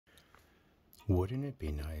Wouldn't it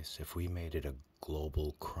be nice if we made it a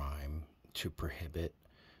global crime to prohibit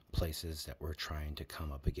places that were trying to come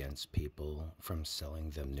up against people from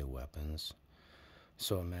selling them new weapons?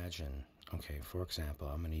 So imagine, okay, for example,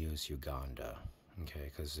 I'm going to use Uganda, okay,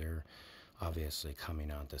 because they're obviously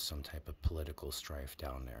coming onto some type of political strife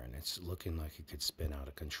down there, and it's looking like it could spin out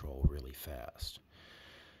of control really fast.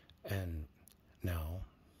 And now,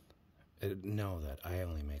 know that I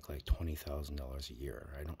only make like $20,000 a year.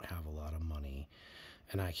 I don't have a lot of money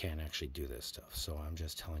and I can't actually do this stuff. So I'm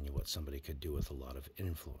just telling you what somebody could do with a lot of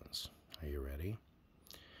influence. Are you ready?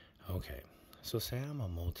 Okay. So say I'm a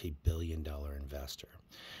multi-billion-dollar investor,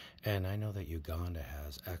 and I know that Uganda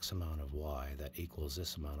has X amount of Y that equals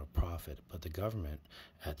this amount of profit, but the government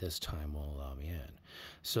at this time won't allow me in.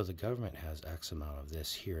 So the government has X amount of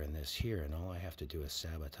this here, and all I have to do is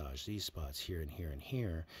sabotage these spots here and here and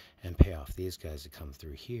here, and pay off these guys to come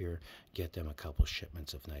through here, get them a couple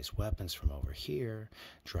shipments of nice weapons from over here,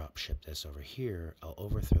 drop ship this over here, I'll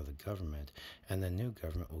overthrow the government, and the new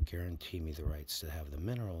government will guarantee me the rights to have the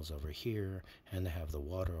minerals over here, and to have the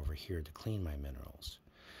water over here to clean my minerals.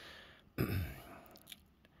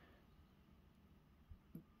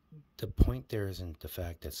 The point there isn't the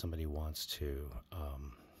fact that somebody wants to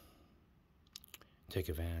take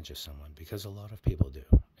advantage of someone, because a lot of people do.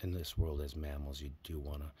 In this world, as mammals, you do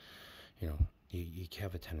want to, you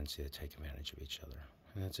have a tendency to take advantage of each other,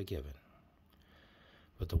 and that's a given.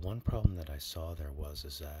 But the one problem that I saw there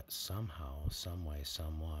is that somehow, some way,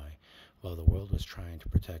 some why, while the world was trying to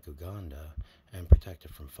protect Uganda and protect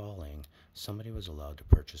it from falling, somebody was allowed to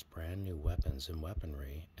purchase brand new weapons and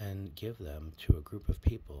weaponry and give them to a group of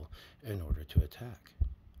people in order to attack.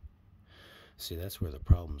 See, that's where the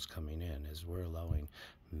problem's coming in, is we're allowing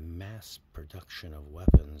mass production of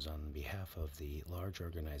weapons on behalf of the large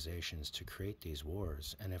organizations to create these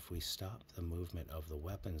wars. And if we stop the movement of the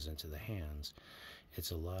weapons into the hands,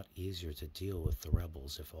 it's a lot easier to deal with the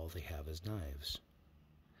rebels if all they have is knives.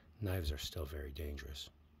 Knives are still very dangerous.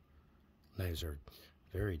 Knives are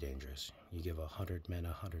very dangerous. You give 100 men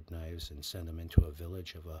 100 knives and send them into a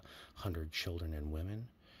village of 100 children and women,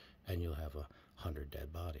 and you'll have 100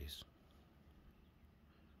 dead bodies.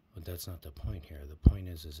 But that's not the point here. The point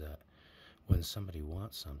is that when somebody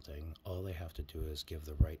wants something, all they have to do is give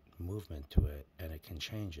the right movement to it, and it can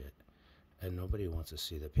change it. And nobody wants to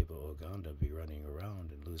see the people of Uganda be running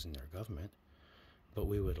around and losing their government. But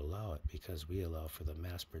we would allow it because we allow for the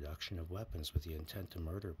mass production of weapons with the intent to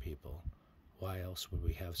murder people. Why else would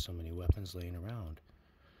we have so many weapons laying around?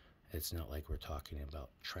 It's not like we're talking about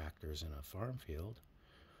tractors in a farm field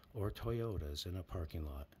or Toyotas in a parking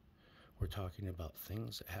lot. We're talking about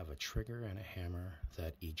things that have a trigger and a hammer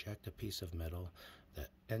that eject a piece of metal that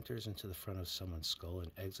enters into the front of someone's skull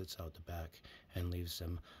and exits out the back and leaves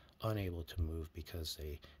them unable to move because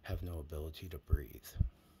they have no ability to breathe.